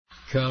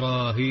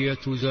كراهية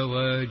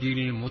زواج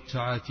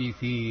المتعة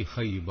في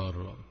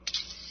خيبر.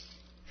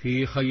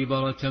 في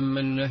خيبر تم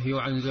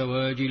النهي عن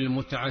زواج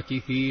المتعة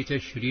في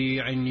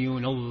تشريع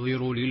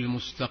ينظر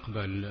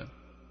للمستقبل،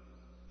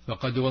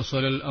 فقد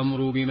وصل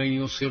الأمر بمن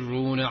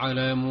يصرون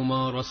على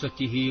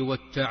ممارسته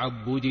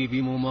والتعبد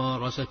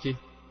بممارسته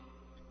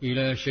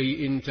إلى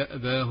شيء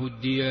تأباه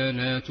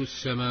الديانات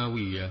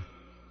السماوية،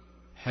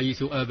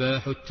 حيث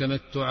أباحوا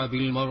التمتع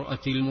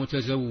بالمرأة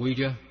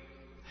المتزوجة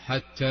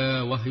حتى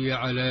وهي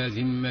على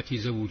ذمة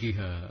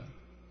زوجها،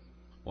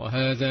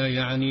 وهذا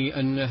يعني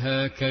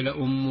أنها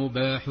كلأ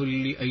مباح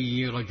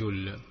لأي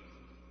رجل،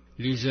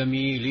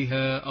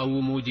 لزميلها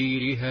أو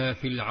مديرها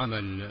في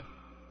العمل،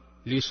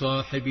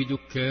 لصاحب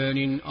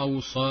دكان أو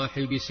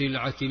صاحب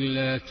سلعة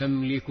لا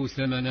تملك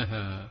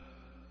ثمنها،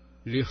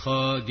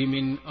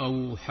 لخادم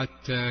أو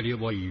حتى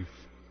لضيف،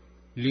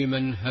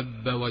 لمن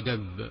هب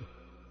ودب،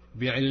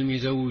 بعلم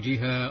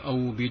زوجها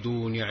أو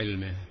بدون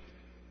علمه.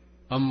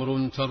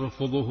 أمر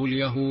ترفضه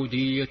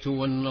اليهودية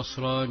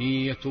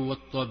والنصرانية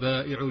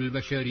والطبائع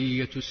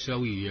البشرية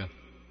السوية.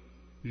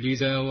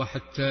 لذا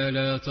وحتى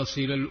لا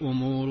تصل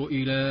الأمور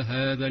إلى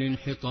هذا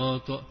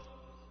الانحطاط،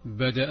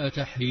 بدأ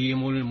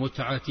تحريم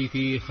المتعة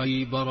في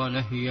خيبر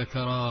نهي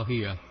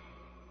كراهية،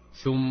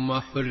 ثم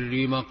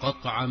حرم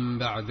قطعا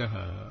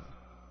بعدها.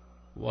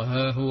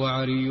 وها هو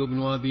علي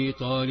بن أبي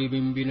طالب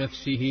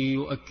بنفسه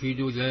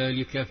يؤكد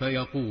ذلك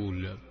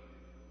فيقول: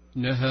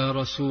 نهى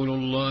رسول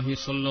الله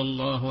صلى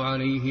الله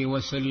عليه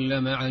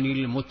وسلم عن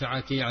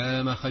المتعة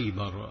عام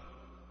خيبر،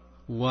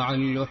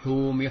 وعن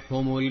لحوم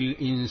حمر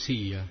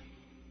الإنسية.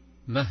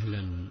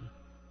 مهلا،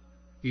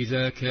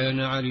 إذا كان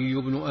علي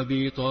بن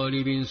أبي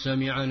طالب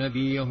سمع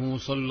نبيه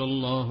صلى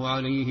الله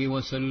عليه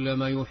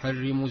وسلم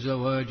يحرم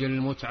زواج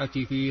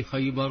المتعة في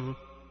خيبر،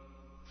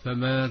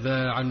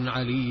 فماذا عن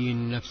علي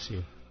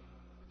نفسه؟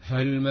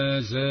 هل ما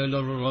زال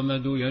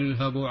الرمد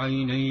يلهب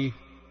عينيه؟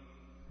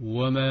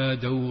 وما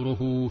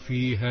دوره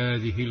في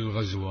هذه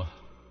الغزوة؟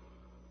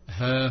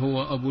 ها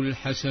هو أبو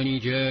الحسن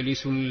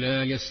جالس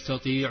لا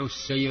يستطيع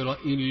السير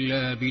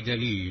إلا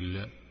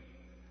بدليل،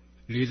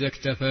 لذا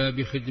اكتفى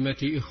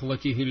بخدمة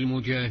إخوته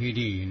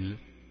المجاهدين،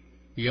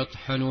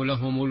 يطحن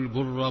لهم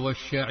البر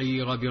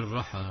والشعير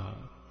بالرحى.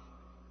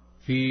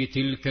 في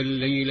تلك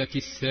الليلة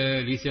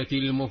الثالثة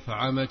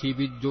المفعمة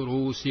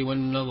بالدروس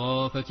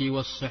والنظافة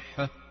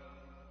والصحة،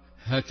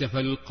 هتف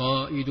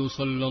القائد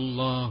صلى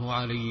الله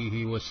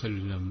عليه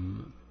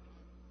وسلم،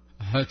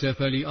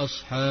 هتف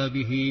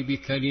لأصحابه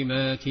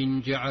بكلمات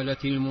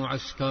جعلت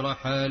المعسكر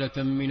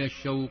حالة من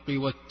الشوق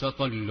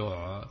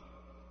والتطلع،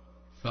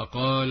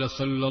 فقال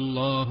صلى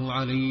الله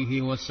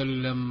عليه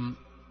وسلم: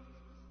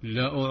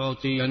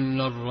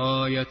 لأعطين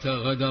الراية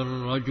غدا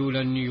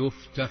رجلا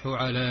يفتح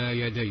على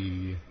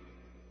يديه،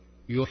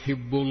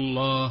 يحب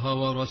الله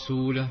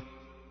ورسوله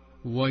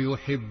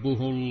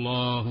ويحبه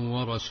الله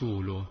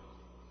ورسوله.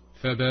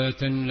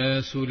 فبات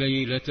الناس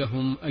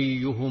ليلتهم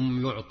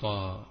أيهم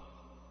يعطى،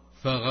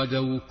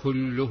 فغدوا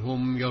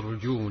كلهم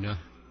يرجونه،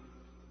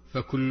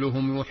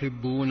 فكلهم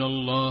يحبون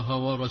الله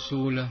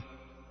ورسوله،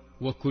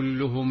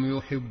 وكلهم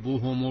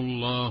يحبهم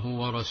الله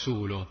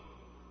ورسوله،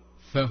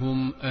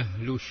 فهم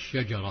أهل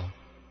الشجرة،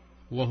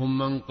 وهم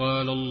من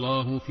قال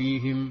الله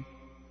فيهم: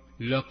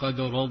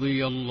 لقد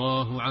رضي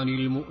الله عن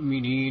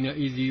المؤمنين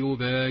إذ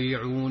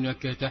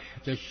يبايعونك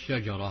تحت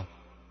الشجرة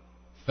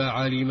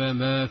فعلم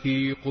ما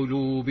في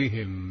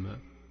قلوبهم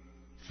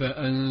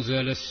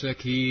فأنزل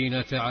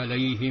السكينة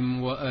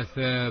عليهم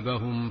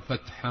وأثابهم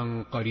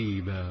فتحا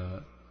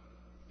قريبا.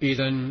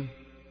 إذن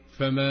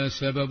فما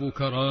سبب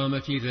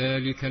كرامة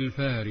ذلك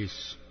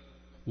الفارس؟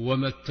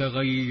 وما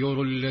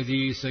التغير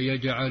الذي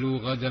سيجعل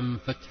غدا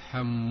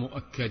فتحا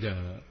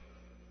مؤكدا؟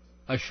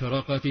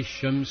 أشرقت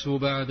الشمس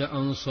بعد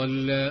أن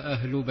صلى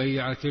أهل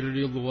بيعة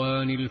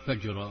الرضوان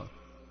الفجر،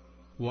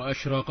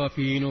 وأشرق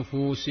في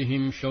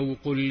نفوسهم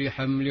شوق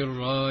لحمل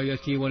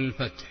الراية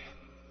والفتح.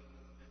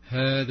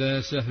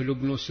 هذا سهل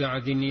بن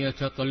سعد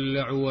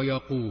يتطلع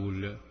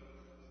ويقول: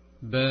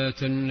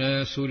 بات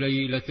الناس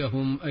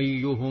ليلتهم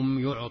أيهم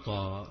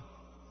يعطى،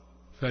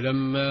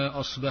 فلما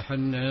أصبح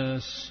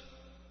الناس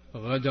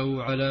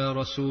غدوا على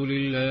رسول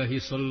الله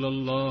صلى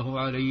الله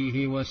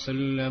عليه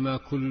وسلم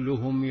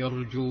كلهم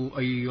يرجو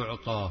أن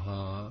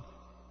يعطاها.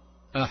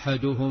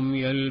 أحدهم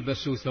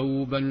يلبس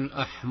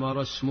ثوبا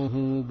أحمر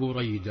اسمه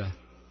بريدة،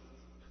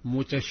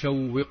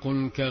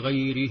 متشوق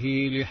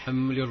كغيره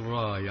لحمل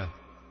الراية،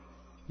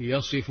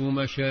 يصف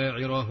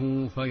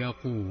مشاعره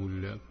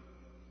فيقول: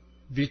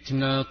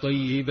 بتنا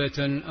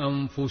طيبة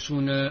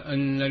أنفسنا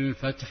أن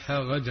الفتح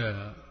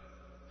غدا،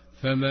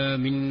 فما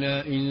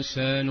منا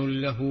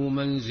إنسان له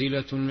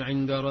منزلة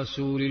عند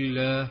رسول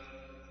الله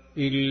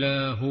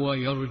إلا هو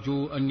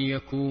يرجو أن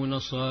يكون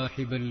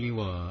صاحب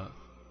اللواء،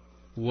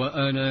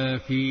 وأنا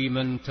في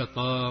من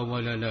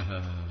تطاول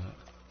لها.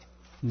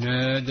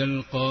 نادى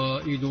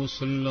القائد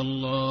صلى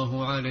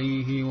الله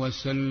عليه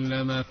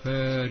وسلم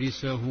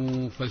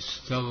فارسه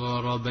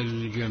فاستغرب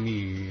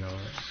الجميع.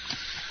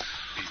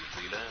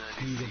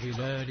 في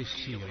ظلال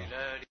السيرة